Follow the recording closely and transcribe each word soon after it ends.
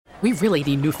We really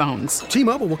need new phones.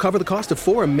 T-Mobile will cover the cost of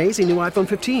 4 amazing new iPhone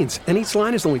 15s, and each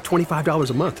line is only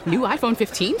 $25 a month. New iPhone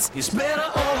 15s? It's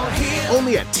better over here.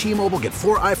 Only at T-Mobile, get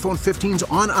 4 iPhone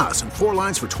 15s on us and 4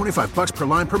 lines for $25 per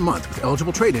line per month with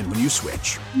eligible trade-in when you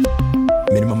switch.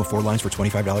 Minimum of 4 lines for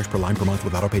 $25 per line per month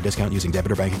with autopay discount using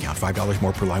debit or bank account. $5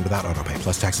 more per line without autopay,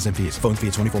 plus taxes and fees. Phone fee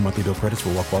at 24 monthly bill credits for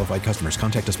well-qualified customers.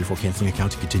 Contact us before canceling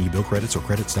account to continue bill credits or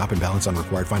credit stop and balance on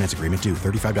required finance agreement due.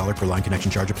 $35 per line connection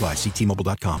charge applies. See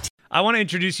T-Mobile.com. I want to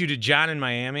introduce you to John in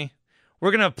Miami.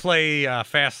 We're going to play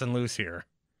fast and loose here.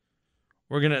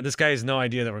 This guy has no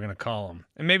idea that we're going to call him.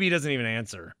 And maybe he doesn't even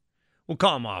answer. We'll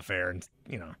call him off air and,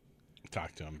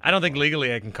 talk to him. I don't think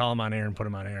legally I can call him on air and put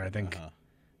him on air.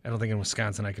 I don't think in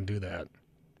Wisconsin I can do that.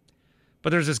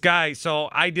 But there's this guy. So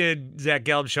I did Zach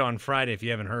Gelb show on Friday. If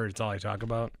you haven't heard, it's all I talk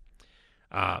about.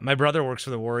 My brother works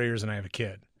for the Warriors, and I have a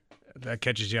kid. That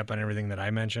catches you up on everything that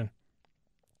I mention.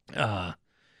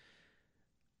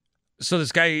 So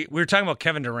this guy, we were talking about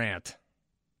Kevin Durant.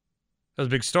 That was a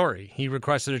big story. He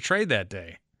requested a trade that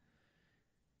day.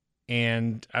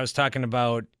 And I was talking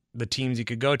about the teams he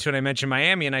could go to, and I mentioned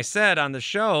Miami. And I said on the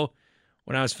show,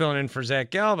 when I was filling in for Zach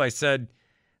Gelb, I said,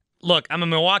 look, I'm a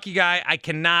Milwaukee guy. I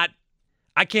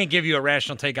can't give you a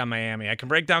rational take on Miami. I can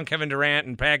break down Kevin Durant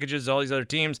and packages, all these other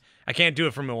teams. I can't do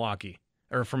it for Milwaukee,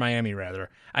 or for Miami,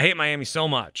 rather. I hate Miami so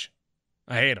much.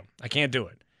 I hate them. I can't do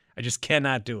it. I just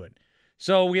cannot do it.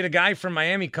 So we had a guy from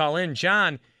Miami call in,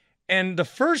 John, and the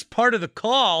first part of the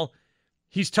call,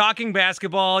 he's talking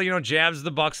basketball, jabs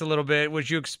the Bucks a little bit, which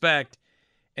you expect.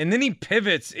 And then he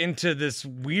pivots into this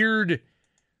weird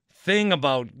thing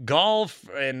about golf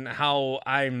and how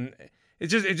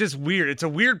it's just weird. It's a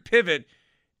weird pivot.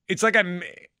 It's like I'm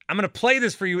going to play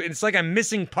this for you. It's like I'm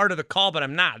missing part of the call, but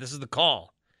I'm not. This is the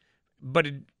call. But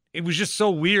it was just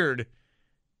so weird.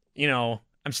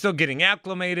 I'm still getting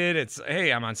acclimated. It's,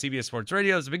 hey, I'm on CBS Sports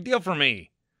Radio. It's a big deal for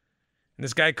me. And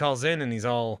this guy calls in and he's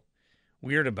all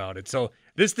weird about it. So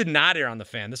this did not air on the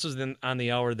Fan. This was on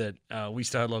the hour that we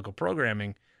still had local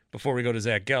programming before we go to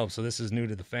Zach Gelb. So this is new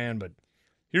to the Fan, but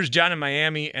here's John in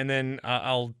Miami, and then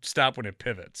I'll stop when it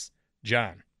pivots.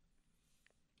 John.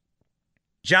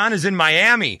 John is in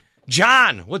Miami.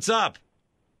 John, what's up?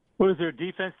 What, is their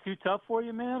defense too tough for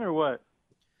you, man, or what?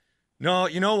 No,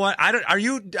 you know what? Are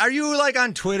you like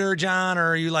on Twitter, John, or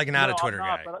are you like not a Twitter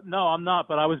guy? No, I'm not.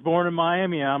 But I was born in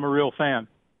Miami, and I'm a real fan.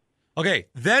 Okay,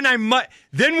 then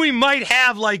we might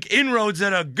have like inroads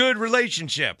at a good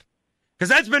relationship, because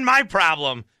that's been my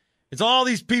problem. It's all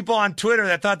these people on Twitter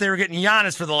that thought they were getting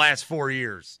Giannis for the last 4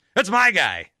 years. That's my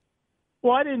guy.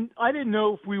 Well, I didn't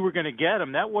know if we were going to get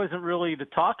him. That wasn't really the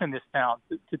talk in this town,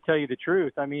 to tell you the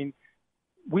truth. I mean,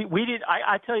 we did.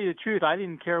 I tell you the truth. I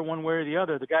didn't care one way or the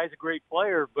other. The guy's a great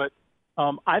player, but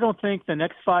I don't think the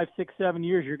next 5, 6, 7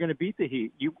 years you're going to beat the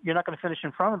Heat. You're not going to finish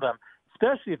in front of them,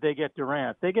 especially if they get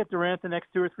Durant. They get Durant the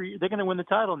next 2 or 3 years. They're going to win the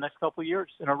title the next couple of years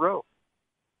in a row.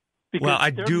 Because well, I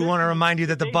do want to remind you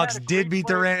that the Bucks did beat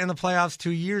Durant in the playoffs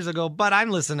 2 years ago, but I'm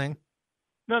listening.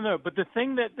 No, but the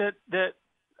thing that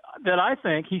I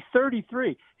think, he's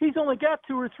 33. He's only got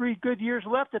 2 or 3 good years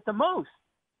left at the most.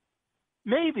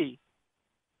 Maybe.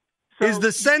 So is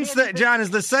the sense that, John, is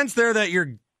the sense there that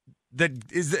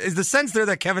is the sense there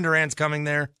that Kevin Durant's coming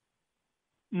there?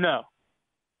 No.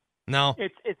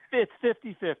 It's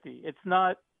 50-50. It's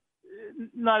not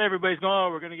everybody's going, oh,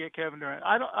 we're going to get Kevin Durant.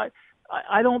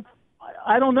 I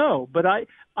don't know, but I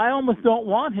almost don't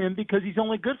want him because he's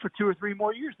only good for 2 or 3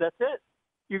 more years. That's it.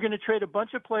 You're going to trade a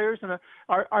bunch of players, and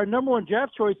our number one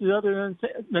draft choices, other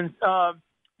than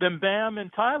Bam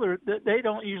and Tyler, they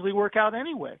don't usually work out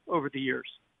anyway over the years.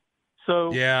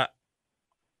 So yeah,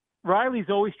 Riley's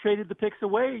always traded the picks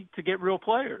away to get real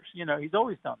players. He's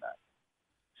always done that.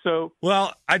 So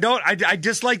well, I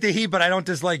dislike the Heat, but I don't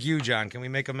dislike you, John. Can we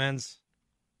make amends?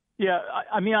 Yeah,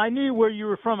 I mean, I knew where you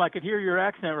were from. I could hear your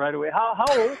accent right away. How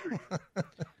old are you?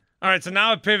 All right, so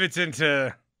now it pivots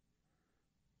into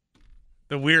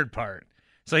the weird part.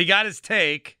 So he got his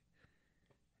take.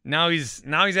 Now he's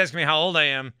asking me how old I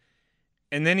am,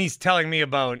 and then he's telling me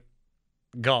about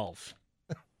golf.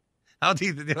 How do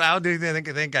you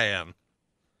think I am?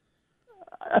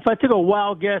 If I took a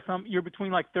wild guess, you're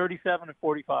between like 37 and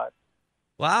 45.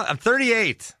 Wow, I'm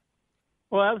 38.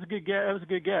 Well, that was a good guess. That was a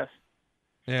good guess.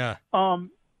 Yeah.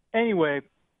 Anyway,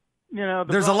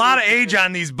 there's a lot of age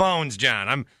on these bones,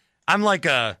 John. I'm like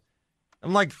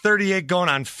 38 going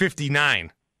on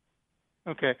 59.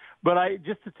 Okay, but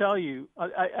just to tell you,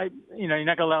 you're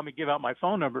not going to allow me to give out my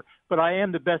phone number, but I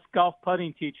am the best golf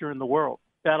putting teacher in the world.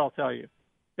 That I'll tell you.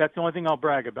 That's the only thing I'll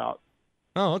brag about.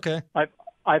 Oh, okay.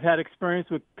 I've had experience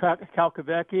with Cal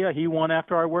Cavecchia. He won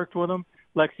after I worked with him.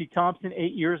 Lexi Thompson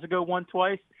 8 years ago won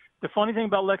twice. The funny thing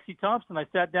about Lexi Thompson, I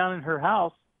sat down in her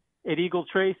house at Eagle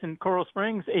Trace in Coral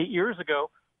Springs 8 years ago,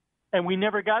 and we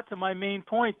never got to my main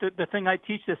point, the thing I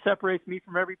teach that separates me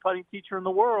from every putting teacher in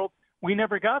the world. We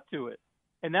never got to it.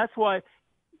 And that's why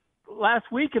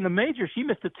last week in the major, she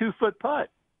missed a 2-foot putt.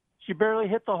 She barely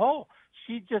hit the hole.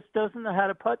 She just doesn't know how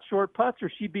to putt short putts, or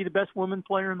she'd be the best woman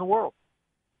player in the world.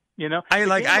 You know,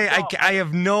 I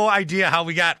have no idea how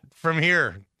we got from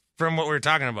here, from what we were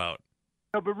talking about.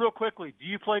 No, but real quickly, do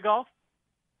you play golf?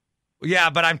 Yeah,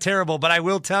 but I'm terrible. But I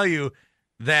will tell you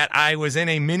that I was in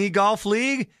a mini golf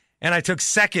league, and I took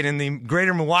second in the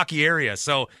greater Milwaukee area.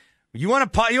 So you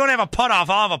want to have a putt off?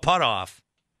 I'll have a putt off.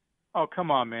 Oh,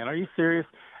 come on, man. Are you serious?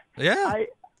 Yeah.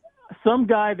 Some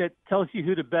guy that tells you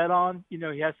who to bet on, you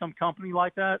know, he has some company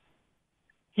like that.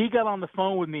 He got on the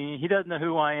phone with me. He doesn't know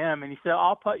who I am, and he said,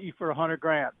 "I'll putt you for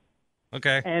 $100,000."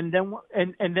 Okay. And then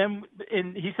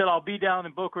he said, "I'll be down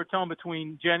in Boca Raton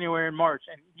between January and March,"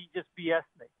 and he just BS'd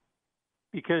me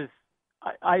because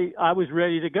I was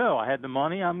ready to go. I had the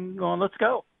money. I'm going, let's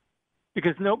go,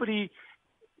 because nobody.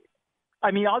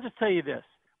 I mean, I'll just tell you this: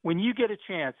 when you get a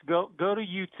chance, go to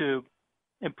YouTube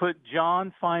and put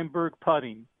John Feinberg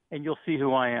putting, and you'll see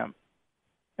who I am,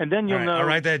 and then you'll know. I'll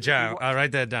write that down. I'll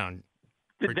write that down.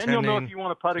 Then you'll know if you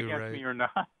want to putt against me or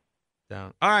not.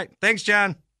 Down. All right. Thanks,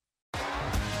 John.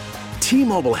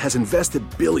 T-Mobile has invested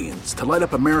billions to light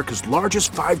up America's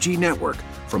largest 5G network,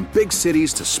 from big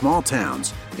cities to small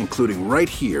towns, including right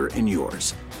here in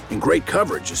yours. And great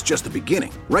coverage is just the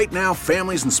beginning. Right now,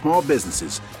 families and small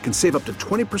businesses can save up to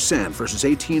 20% versus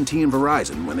AT&T and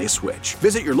Verizon when they switch.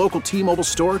 Visit your local T-Mobile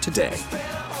store today.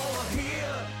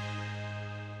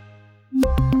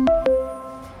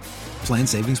 Plan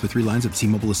savings with 3 lines of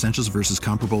T-Mobile Essentials versus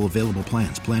comparable available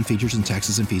plans. Plan features and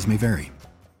taxes and fees may vary.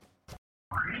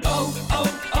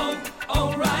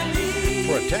 O'Reilly.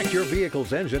 Protect your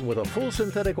vehicle's engine with a full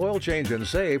synthetic oil change and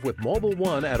save with Mobil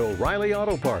 1 at O'Reilly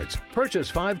Auto Parts. Purchase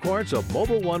 5 quarts of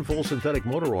Mobil 1 full synthetic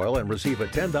motor oil and receive a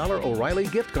 $10 O'Reilly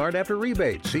gift card after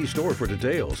rebate. See store for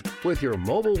details. With your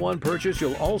Mobil 1 purchase,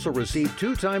 you'll also receive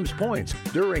 2 times points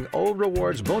during O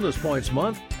Rewards Bonus Points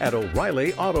Month at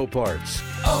O'Reilly Auto Parts.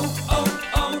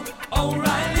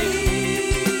 O'Reilly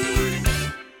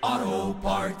Auto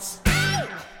Parts.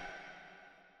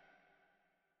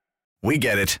 We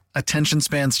get it. Attention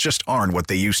spans just aren't what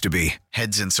they used to be.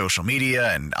 Heads in social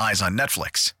media and eyes on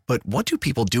Netflix. But what do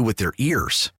people do with their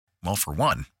ears? Well, for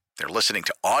one, they're listening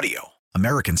to audio.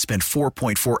 Americans spend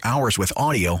 4.4 hours with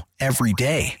audio every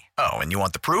day. Oh, and you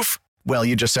want the proof? Well,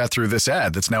 you just sat through this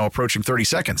ad that's now approaching 30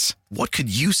 seconds. What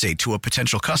could you say to a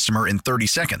potential customer in 30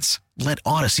 seconds? Let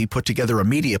Odyssey put together a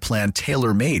media plan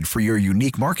tailor-made for your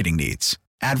unique marketing needs.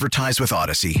 Advertise with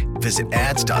Odyssey. Visit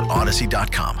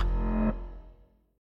ads.odyssey.com.